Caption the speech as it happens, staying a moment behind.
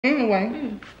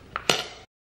Anyway.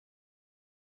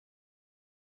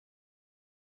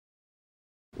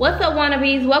 What's up,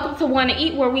 wannabes? Welcome to Wanna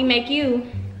Eat, where we make you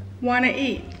wanna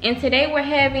eat. And today we're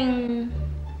having...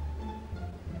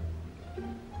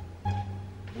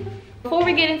 Before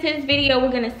we get into this video,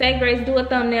 we're gonna say grace, do a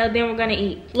thumbnail, then we're gonna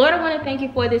eat. Lord, I want to thank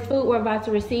you for this food we're about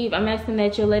to receive. I'm asking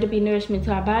that you'll let it be nourishment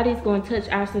to our bodies, go and touch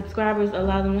our subscribers,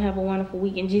 allow them to have a wonderful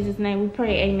week. In Jesus' name we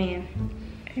pray, amen.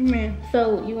 Amen.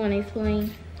 So, you want to explain?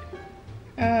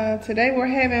 Today we're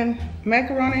having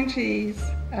macaroni and cheese,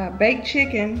 baked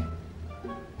chicken.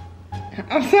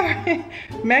 I'm sorry,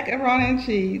 macaroni and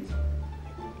cheese,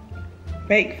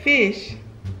 baked fish,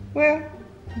 well,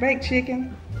 baked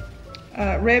chicken,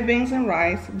 red beans and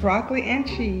rice, broccoli and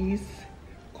cheese,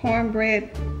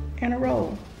 cornbread, and a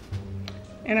roll.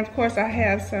 And of course I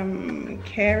have some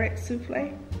carrot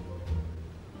souffle.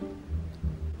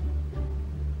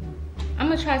 I'm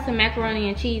gonna try some macaroni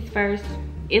and cheese first.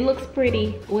 It looks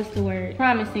pretty, what's the word?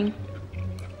 Promising.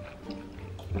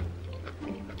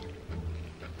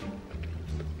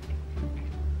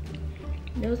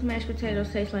 Those mashed potatoes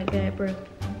taste like bad bread.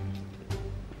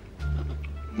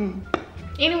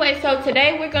 Anyway, so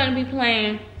today we're gonna be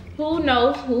playing Who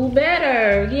Knows Who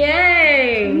Better.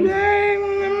 Yay!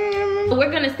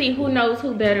 We're gonna see who knows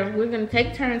who better. We're gonna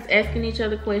take turns asking each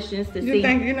other questions to see. You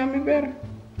think you know me better?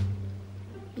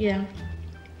 Yeah.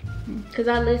 Cause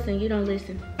I listen, you don't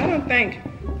listen. I don't think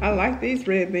I like these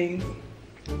red beans.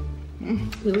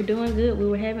 We were doing good. We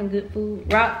were having good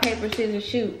food. Rock, paper, scissors,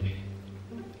 shoot.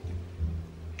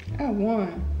 I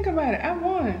won. Think about it. I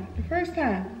won the first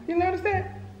time. You notice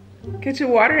that? Get your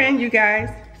water in, you guys.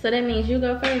 So that means you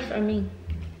go first or me?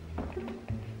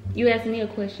 You ask me a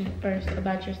question first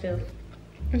about yourself.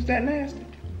 Is that nasty?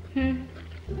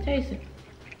 Taste it.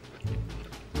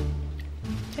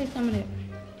 Taste some of that.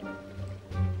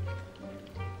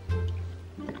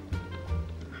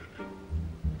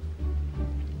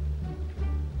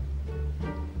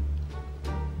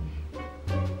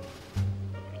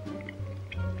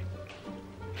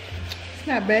 It's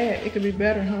not bad. It could be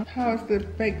better, huh? How's the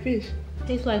baked fish?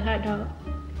 Tastes like hot dog.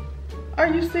 Are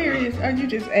you serious? Or are you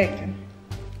just acting?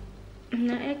 I'm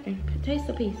not acting. Taste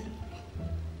a piece.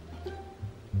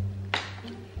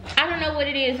 I don't know what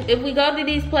it is. If we go to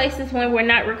these places when we're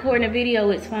not recording a video,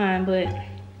 it's fine, but...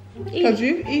 Because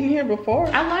you've eaten here before.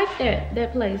 I like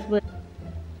that place, but...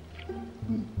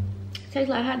 Tastes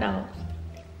like hot dogs.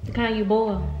 The kind you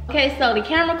boil. Okay, so the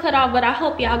camera cut off, but I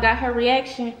hope y'all got her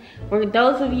reaction. For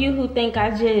those of you who think I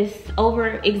just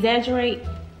over-exaggerate,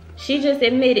 she just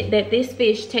admitted that this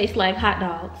fish tastes like hot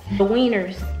dogs. The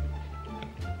wieners,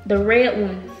 the red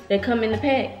ones that come in the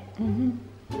pack,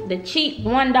 the cheap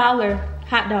 $1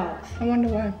 hot dogs. I wonder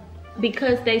why.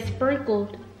 Because they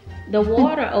sprinkled the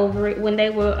water over it when they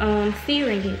were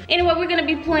searing it. Anyway, we're gonna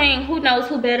be playing Who Knows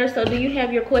Who Better. So do you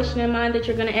have your question in mind that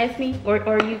you're gonna ask me? Or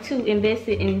are you too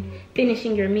invested in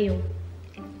finishing your meal?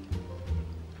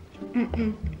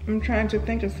 I'm trying to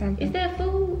think of something. Is that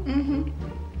food?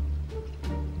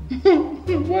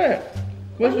 What?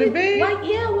 Was it big? Why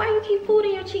you keep food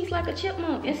in your cheeks like a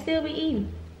chipmunk and still be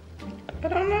eating? I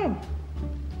don't know.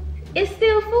 It's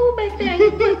still food back there.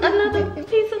 You put another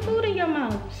piece of food in your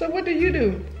mouth. So what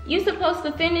do? You're supposed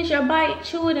to finish your bite,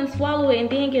 chew it and swallow it, and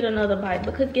then get another bite.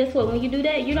 Because guess what? When you do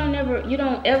that, you don't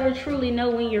ever truly know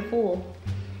when you're full.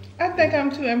 I think I'm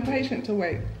too impatient to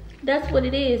wait. That's what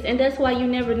it is, and that's why you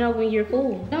never know when you're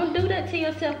full. Don't do that to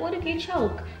yourself. What if you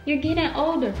choke? You're getting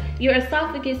older. Your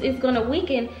esophagus is gonna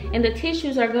weaken, and the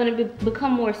tissues are gonna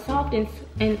become more soft and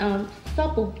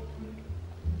supple.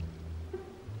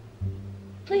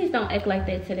 Please don't act like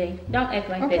that today. Don't act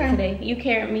like that today. You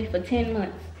carried me for 10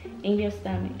 months in your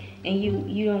stomach, and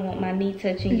you don't want my knee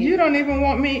touching you. You don't even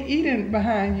want me eating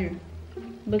behind you.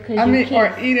 Because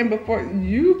or eating before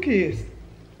you kiss.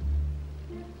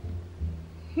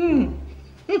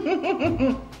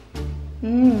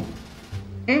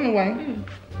 Anyway.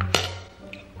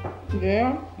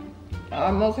 Yeah. I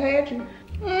almost had you.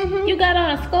 You got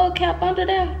on a skull cap under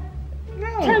there?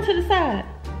 No. Turn to the side.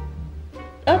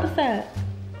 Other side.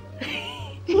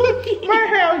 My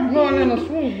hair is going in a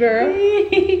swoop, girl.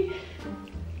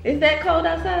 Is that cold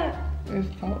outside? It's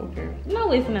cold, girl.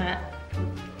 No, it's not.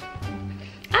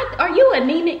 Are you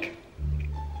anemic?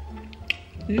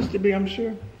 Used to be, I'm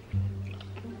sure.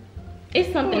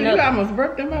 It's something You almost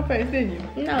burped in my face, didn't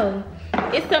you? No.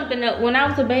 It's something that when I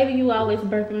was a baby, you always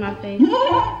burped in my face.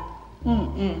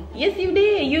 Yes, you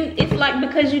did. It's like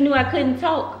because you knew I couldn't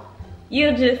talk.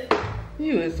 You just...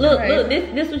 Look,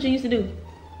 this is what you used to do.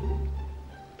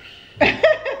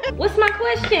 What's my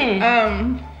question?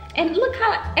 And look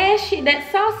how ashy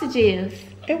that sausage is.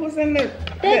 It was in the...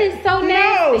 That is so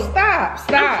nasty. No, stop.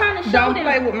 I'm trying to show Don't them.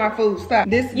 play with my food. Stop.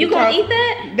 This You gonna eat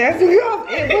that? That's because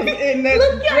it was in the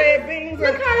Look, red beans.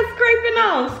 Look how it's scraping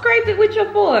off. Scrape it with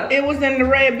your fork. It was in the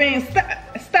red beans.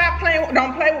 Stop playing.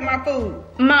 Don't play with my food.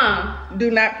 Mom. Do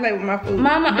not play with my food.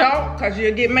 Mama. Don't, because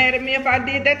you'll get mad at me if I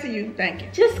did that to you. Thank you.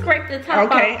 Just scrape the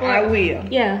top off. Okay, I will.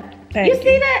 Yeah. Thank you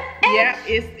see that? Yeah,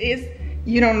 it's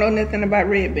you don't know nothing about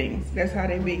red beans. That's how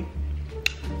they be.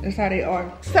 That's how they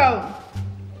are. So,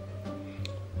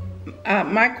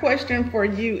 my question for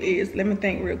you is, let me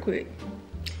think real quick.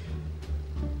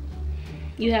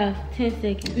 You have 10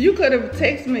 seconds. You could have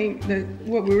texted me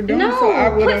what we were doing, No, so I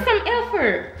would put have. some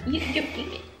effort.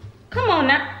 Come on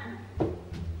now.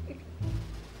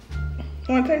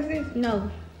 Want to taste this? No.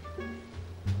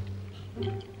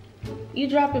 You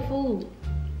dropping food.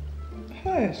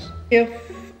 Hush. If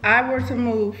I were to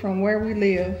move from where we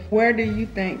live, where do you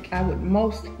think I would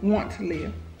most want to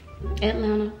live?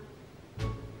 Atlanta.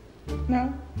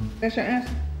 No? That's your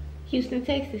answer? Houston,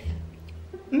 Texas.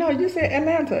 No, you said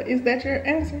Atlanta. Is that your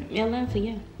answer? Atlanta,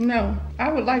 yeah. No.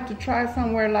 I would like to try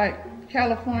somewhere like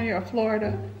California or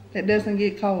Florida that doesn't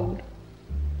get cold.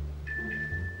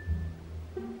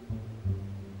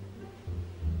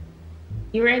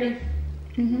 You ready?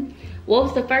 Mm-hmm. What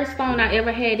was the first phone I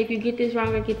ever had? If you get this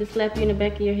wrong, I get to slap you in the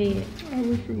back of your head. I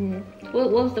wish you would.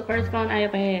 What was the first phone I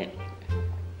ever had?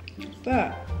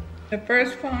 Stop. The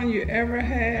first phone you ever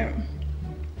had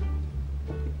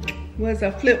was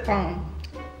a flip phone.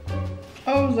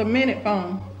 Oh, it was a minute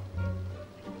phone.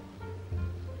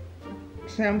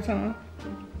 Samsung.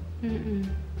 Mm-mm.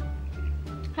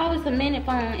 How is a minute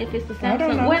phone if it's a I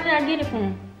don't Samsung? know. Where did I get it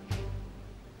from?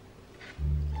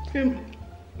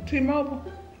 T-Mobile.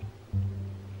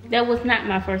 That was not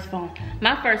my first phone.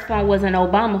 My first phone was an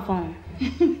Obama phone.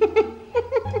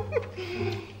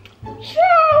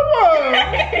 Shower!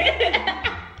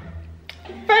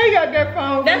 Faye got that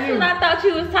phone. That's what I thought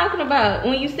you was talking about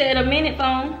when you said a minute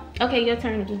phone. Okay, your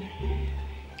turn again.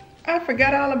 I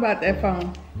forgot all about that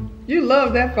phone. You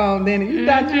loved that phone, didn't you? You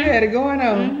thought you had it going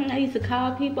on. I used to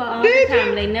call people all Did the time.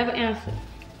 you? They never answered.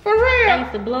 For real? I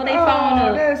used to blow their phone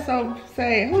up. That's so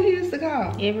sad. Who you used to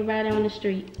call? Everybody on the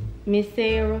street. Miss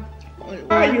Sarah.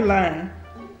 Why are you lying?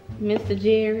 Mr.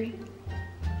 Jerry.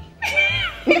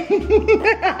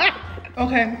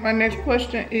 Okay, my next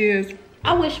question is...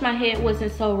 I wish my head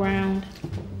wasn't so round.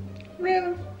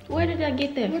 Really? Where did I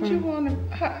get that What from? you want to...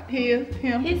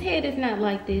 Him? His head is not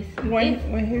like this. When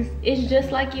his... It's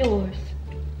just like yours.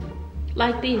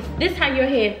 Like this. This how your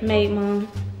head made, Mom.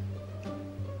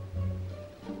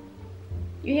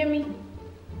 You hear me?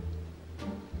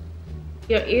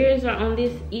 Your ears are on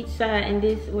this each side and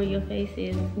this where your face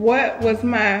is. What was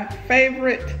my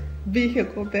favorite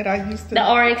vehicle that I used to... The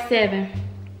RX-7.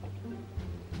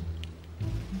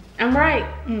 I'm right.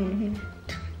 Mm-hmm.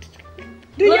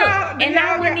 Look, and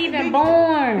I wasn't even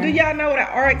born. Do y'all know what an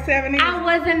RX-7 is? I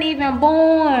wasn't even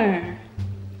born.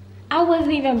 I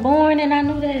wasn't even born and I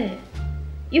knew that.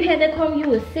 You had that car when you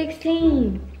was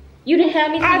 16. You didn't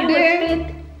have me till you was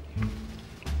 50.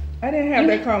 I didn't have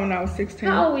that car when I was 16.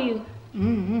 How old were you?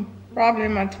 Mm-hmm. Probably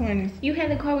in my 20s. You had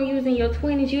the car when you was in your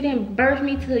 20s. You didn't birth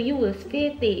me till you was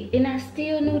 50. And I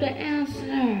still knew the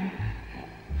answer.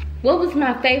 What was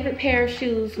my favorite pair of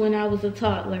shoes when I was a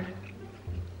toddler?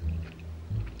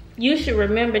 You should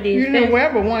remember this. You didn't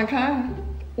wear but one kind.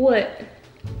 What?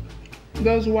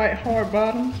 Those white hard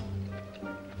bottoms.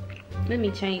 Let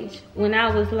me change. When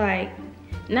I was like,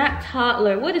 not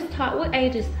toddler. What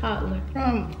age is toddler?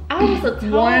 I was a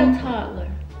tall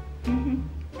toddler. Mm-hmm.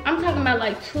 I'm talking about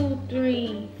like 2,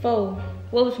 3, 4.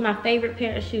 What was my favorite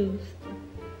pair of shoes?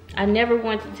 I never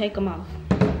wanted to take them off.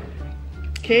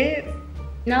 Kids?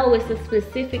 No, it's a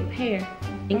specific pair.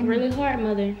 Think really hard,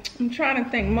 Mother. I'm trying to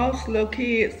think. Most little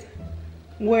kids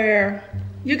wear...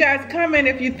 You guys comment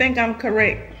if you think I'm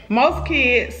correct. Most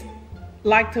kids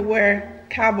like to wear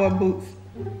cowboy boots.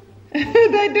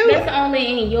 They do. That's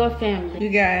only in your family. You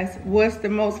guys, what's the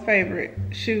most favorite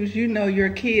shoes you know your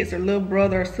kids or little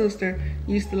brother or sister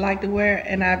used to like to wear?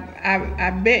 And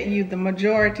I bet you the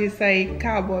majority say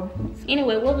cowboy boots.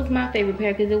 Anyway, what was my favorite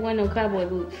pair? Because there wasn't no cowboy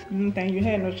boots. I don't think you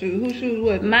had no shoes. Whose shoes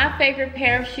was it? My favorite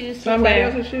pair of shoes to Somebody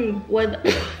wear else's shoes.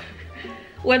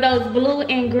 were those blue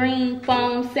and green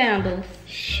foam sandals.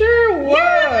 Sure was.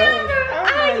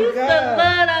 I used to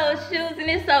love those shoes, and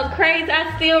it's so crazy.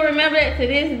 I still remember that to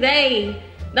this day.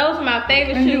 Those are my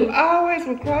favorite shoes. You always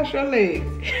would cross your legs.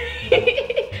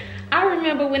 I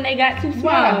remember when they got too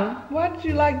small. Why did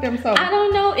you like them so? I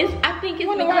don't know. I think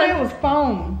it's because why it was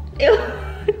foam. It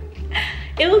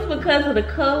was because of the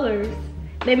colors.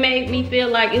 They made me feel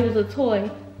like it was a toy,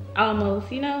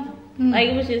 almost. You know. Like,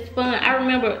 it was just fun. I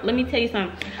remember, let me tell you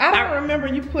something. I don't remember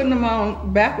you putting them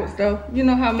on backwards though. You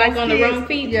know how like on the wrong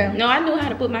feet? Yeah. No, I knew how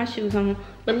to put my shoes on.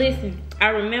 But listen, I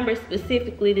remember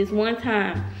specifically this one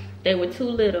time, they were too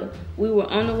little. We were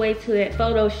on the way to that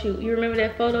photo shoot. You remember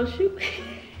that photo shoot?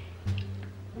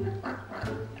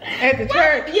 At the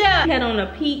church? Yeah. He had on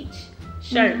a peach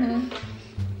shirt.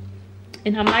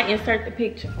 And I might insert the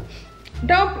picture.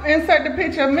 Don't insert the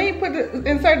picture of me.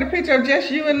 Insert the picture of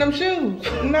just you in them shoes.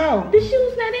 No. The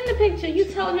shoes not in the picture. You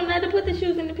told him not to put the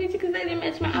shoes in the picture because they didn't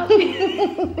match my outfit.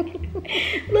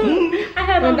 Look, I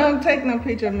had on. Don't take no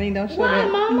picture of me. Don't show why,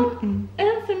 that. Mama?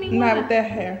 Answer me. Not why? with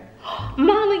that hair.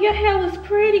 Mama, your hair was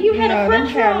pretty. You had a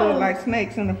French hair roll. looked like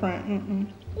snakes in the front.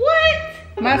 What?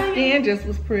 My skin just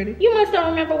was pretty. You must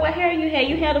don't remember what hair you had.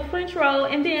 You had a French roll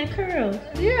and then curls.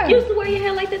 Yeah. You used to wear your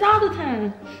hair like this all the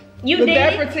time. You but did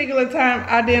that particular time,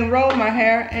 I didn't roll my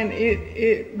hair and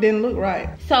it didn't look right.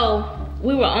 So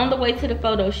we were on the way to the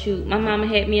photo shoot. My mama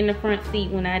had me in the front seat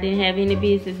when I didn't have any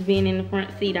business being in the front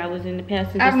seat. I was in the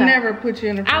passenger side. I've never put you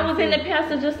in the front seat. I was in the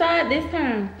passenger side this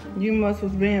time. You must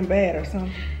was being bad or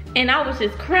something. And I was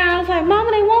just crying. I was like, Mama,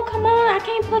 they won't come on. I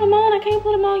can't put them on. I can't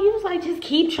put them on. You was like, just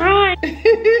keep trying.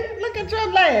 Look at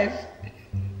your lash.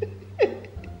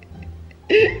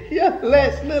 Your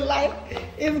lash look like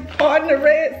it's part of the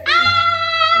red.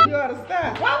 You ought to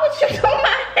stop. Why would you do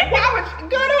my hair? Why would you?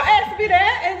 Girl, don't ask me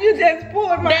that. And you just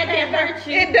pulled my hair. That didn't hurt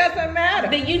you. It doesn't matter.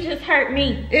 But you just hurt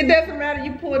me. It doesn't matter.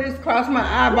 You pulled this across my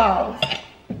eyeballs.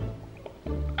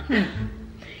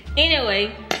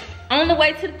 Anyway, on the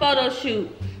way to the photo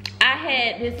shoot, I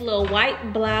had this little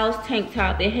white blouse tank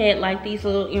top that had like these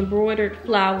little embroidered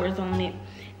flowers on it.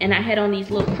 And I had on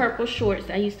these little purple shorts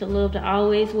I used to love to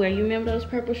always wear. You remember those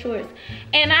purple shorts?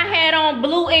 And I had on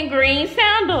blue and green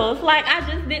sandals. Like, I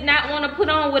just did not want to put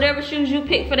on whatever shoes you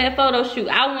picked for that photo shoot.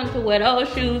 I wanted to wear those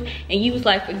shoes. And you was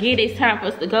like, forget it, it's time for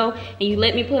us to go. And you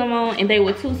let me put them on and they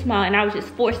were too small and I was just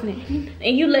forcing it.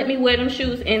 And you let me wear them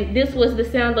shoes and this was the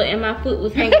sandal and my foot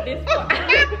was hanging this far.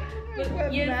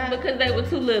 Yes, because they were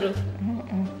too little.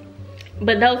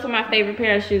 But those are my favorite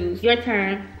pair of shoes. Your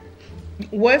turn.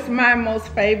 What's my most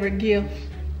favorite gift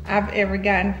I've ever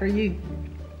gotten for you?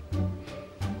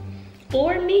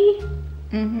 For me?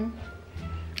 Mm-hmm.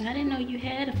 I didn't know you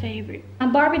had a favorite. A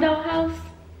Barbie doll house?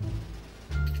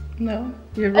 No.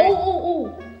 Your red,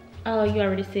 Oh, you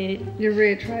already said it. your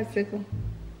red tricycle.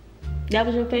 That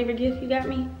was your favorite gift you got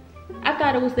me? I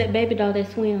thought it was that baby doll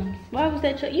that swims. Why was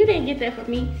that? You didn't get that for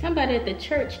me. Somebody at the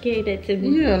church gave that to me.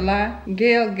 You a lie.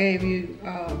 Gail gave you,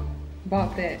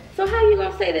 bought that. So how you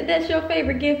gonna say that that's your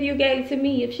favorite gift you gave to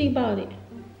me if she bought it?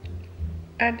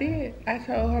 I did. I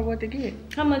told her what to get.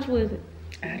 How much was it?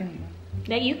 I don't know.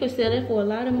 That you could sell it for a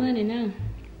lot of money now.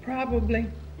 Probably.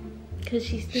 Cause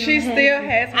she still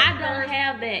has her I don't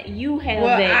have that. You have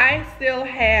well, that. I still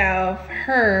have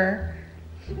her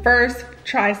first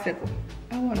tricycle.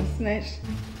 I want to snatch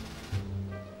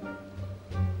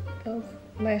those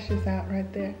lashes out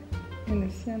right there. In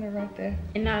the center right there.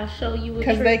 And I'll show you a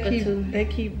because trick or two. They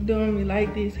keep doing me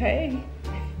like this. Hey.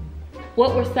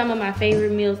 What were some of my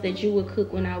favorite meals that you would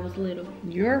cook when I was little?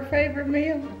 Your favorite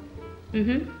meal?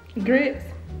 Mm-hmm. Grits.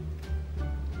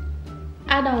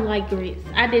 I don't like grits.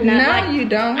 I did not like. No, you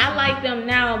don't. I like them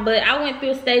now, but I went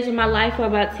through a stage in my life for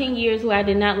about 10 years where I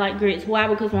did not like grits. Why?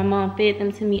 Because my mom fed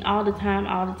them to me all the time,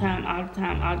 all the time, all the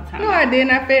time, all the time. No, I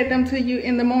didn't. I fed them to you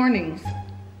in the mornings.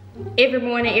 Every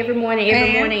morning, every morning,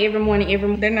 every morning, every morning, every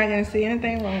morning. They're not going to see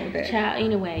anything wrong with that. Child,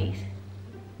 anyways.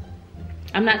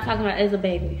 I'm not talking about as a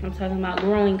baby. I'm talking about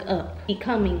growing up.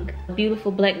 Becoming a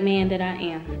beautiful black man that I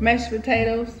am. Mashed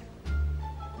potatoes.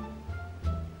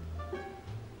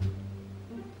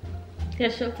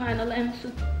 That's your final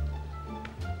answer?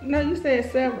 No, you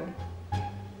said several.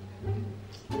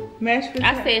 Mashed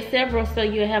potatoes. I said several so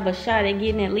you'll have a shot at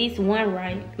getting at least one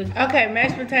right. Okay,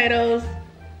 mashed potatoes.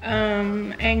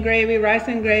 And gravy, rice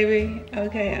and gravy.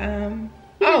 Okay,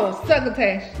 oh,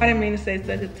 succotash. I didn't mean to say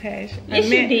succotash. Yes,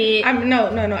 you did. No.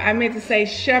 I meant to say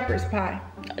shepherd's pie.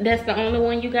 That's the only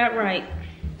one you got right.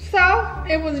 So,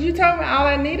 it was, you told me all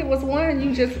I needed was one,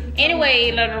 you just...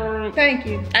 Anyway, thank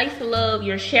you. I used to love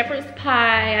your shepherd's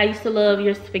pie. I used to love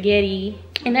your spaghetti.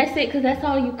 And that's it, because that's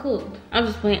all you cooked. I'm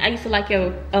just playing. I used to like your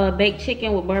baked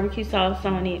chicken with barbecue sauce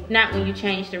on it. Not when you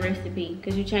changed the recipe,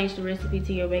 because you changed the recipe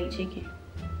to your baked chicken.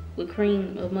 With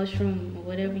cream or mushroom or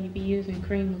whatever you be using,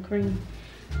 cream or cream.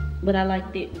 But I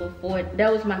liked it before.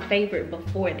 That was my favorite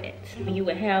before that. When you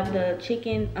would have the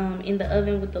chicken in the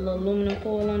oven with the little aluminum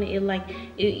foil on it,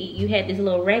 you had this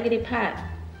little raggedy pot.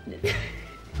 This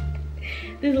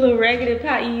little raggedy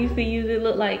pot you used to use. It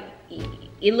looked like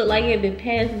it had been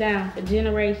passed down for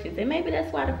generations. And maybe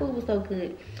that's why the food was so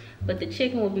good. but the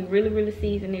chicken would be really, really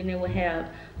seasoned, and it would have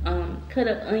cut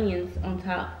up onions on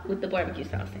top with the barbecue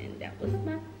sauce, and that was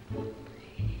my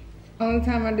Only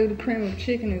time I do the cream of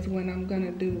chicken is when I'm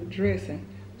gonna do dressing.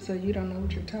 So you don't know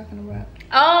what you're talking about.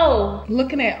 Oh!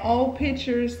 Looking at old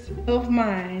pictures of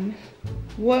mine,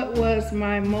 what was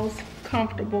my most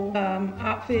comfortable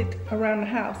outfit around the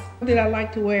house? What did I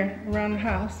like to wear around the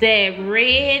house? That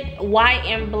red, white,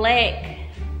 and black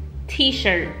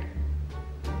t-shirt.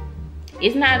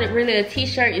 It's not really a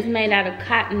t-shirt, it's made out of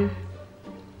cotton.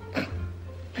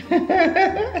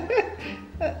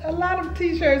 A lot of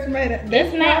t-shirts made it.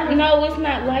 It's not, no, it's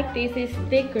not like this, it's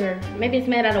thicker. Maybe it's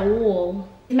made out of wool.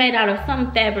 It's made out of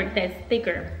some fabric that's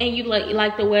thicker. And you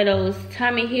like to wear those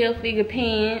Tommy Hilfiger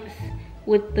pants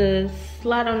with the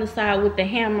slot on the side with the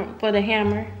hammer, for the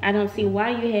hammer. I don't see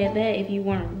why you had that if you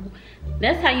weren't.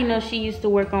 That's how you know she used to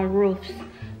work on roofs,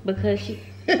 because she...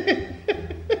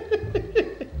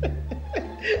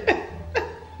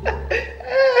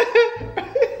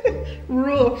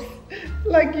 Roofs.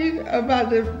 Like you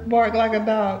about to bark like a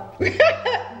dog.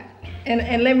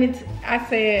 and let me, I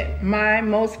said my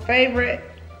most favorite,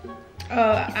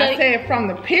 I said from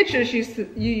the pictures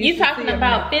you talking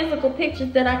about physical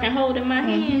pictures that I can hold in my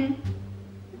hand?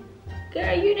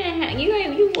 Girl, you didn't have,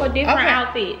 you wore different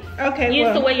outfits. Okay, you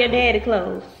used to wear your daddy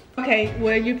clothes. Okay,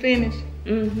 well you finished.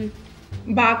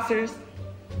 Boxers.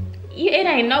 It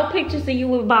ain't no pictures of you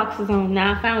with boxers on.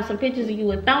 Now I found some pictures of you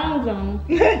with thongs on.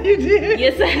 You did?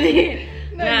 Yes, I did.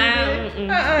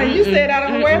 No, you said I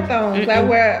don't wear thongs. I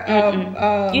wear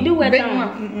you do wear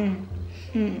thongs.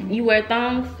 You wear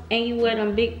thongs and you wear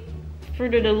them big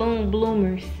Fruit of the Loom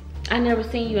bloomers. I never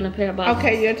seen you in a pair of boxers.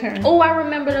 Okay, your turn. Oh, I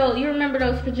remember those. You remember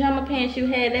those pajama pants you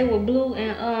had? They were blue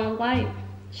and white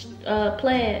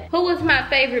plaid. Who was my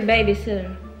favorite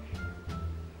babysitter?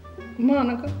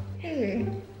 Monica. Yeah.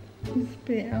 You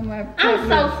spit on my I'm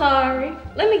so sorry.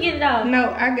 Let me get it off.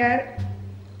 No, I got it.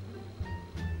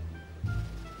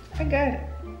 I got it.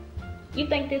 You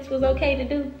think this was okay to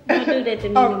do? Don't do that to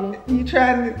me anymore. You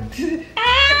trying to...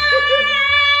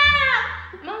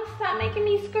 Mom, stop making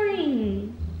me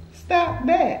scream. Stop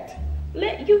that.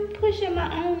 Let you pushing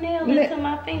my own nail into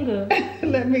my finger.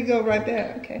 Let me go right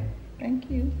there. Okay. Thank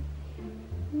you.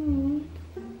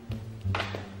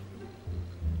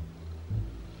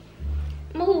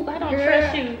 Move, I don't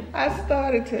trust you. I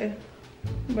started to,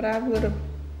 but I would have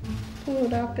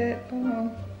pulled out that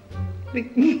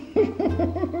big,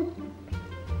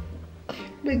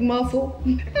 big muscle. I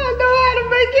know how to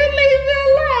make you leave me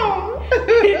alone.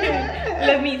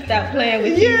 Let me stop playing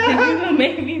with you.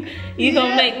 You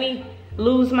gonna make me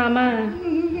lose my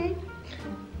mind.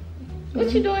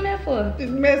 What you doing that for?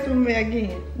 Just mess with me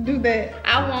again. Do that.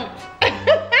 I won't.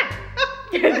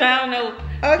 Cause I don't know.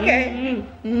 Okay.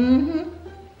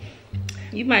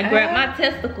 You might grab my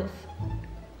testicles.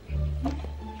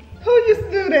 Who used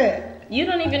to do that? You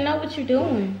don't even know what you're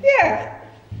doing. Yeah.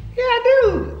 Yeah, I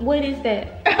do. What is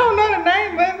that? I don't know the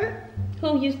name of it.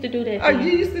 Who used to do that? Oh,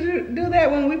 you used to do that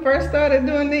when we first started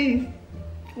doing these.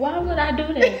 Why would I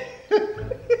do that?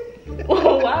 Why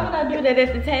would I do that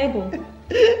at the table? I'm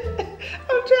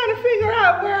trying to figure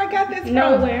out where I got this from.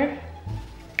 Nowhere.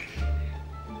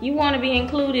 You want to be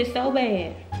included so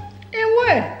bad. In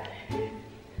what?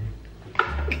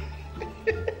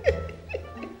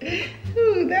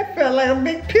 Ooh, that felt like a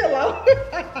big pillow.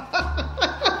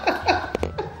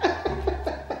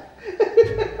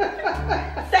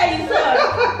 Say so.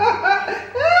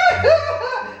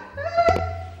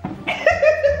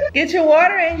 Get your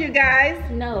water in, you guys.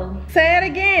 No. Say it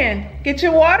again. Get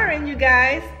your water in, you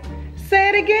guys. Say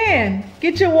it again.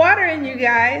 Get your water in, you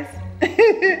guys.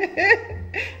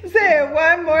 Say it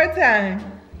one more time.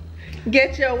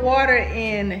 Get your water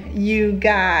in, you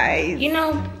guys. You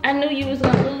know, I knew you was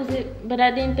gonna lose it, but I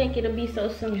didn't think it'd be so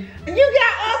soon. You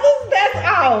got others that's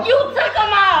off. You took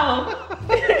them off.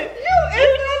 You is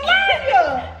a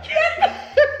liar.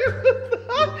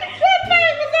 That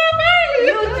name was off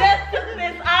earlier. You just took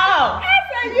this off. I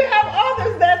said you have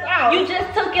others that's off. You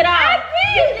just took it off. I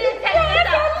did. You didn't take this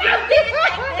off. You didn't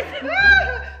take this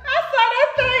off. I saw that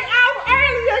thing off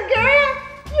earlier, girl.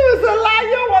 You was a liar.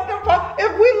 You don't want the fuck.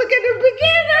 If we look at the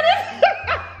beginning of this.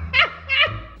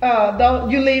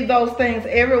 You leave those things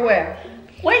everywhere.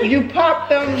 Wait. You pop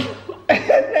them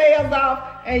nails off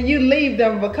and you leave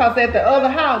them because at the other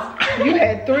house you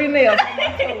had 3 nails.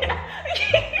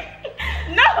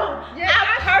 No, yeah,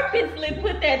 I purposely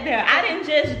put that there. I didn't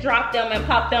just drop them and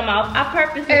pop them off. I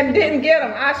purposely and didn't get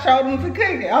them. I showed them to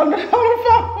Cookie on the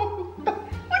phone.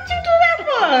 What you do that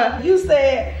for? You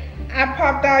said I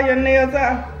popped all your nails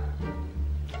off.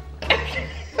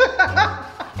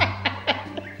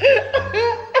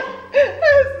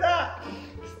 Stop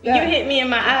You hit me in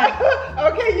my eye.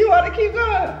 Okay, you want to keep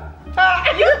going?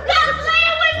 You stop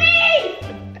playing with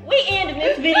me! We ending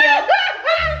this video. What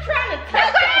you trying to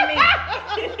touch on me?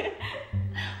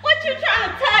 What you trying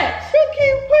to touch? You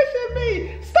keep pushing me.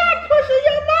 Stop pushing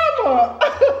your mama.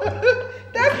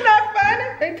 That's not funny.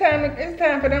 It's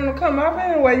time for them to come off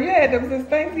anyway. You had them since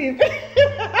Thanksgiving.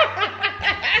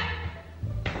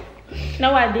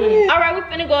 No, I didn't. All right, we're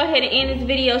finna go ahead and end this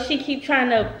video. She keep trying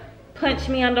to punch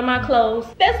me under my clothes.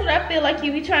 That's what I feel like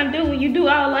you be trying to do when you do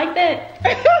all like that.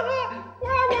 Why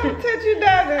I want to touch you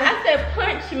down there? I said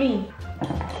punch me.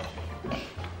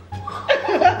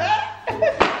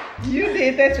 You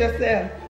did that yourself.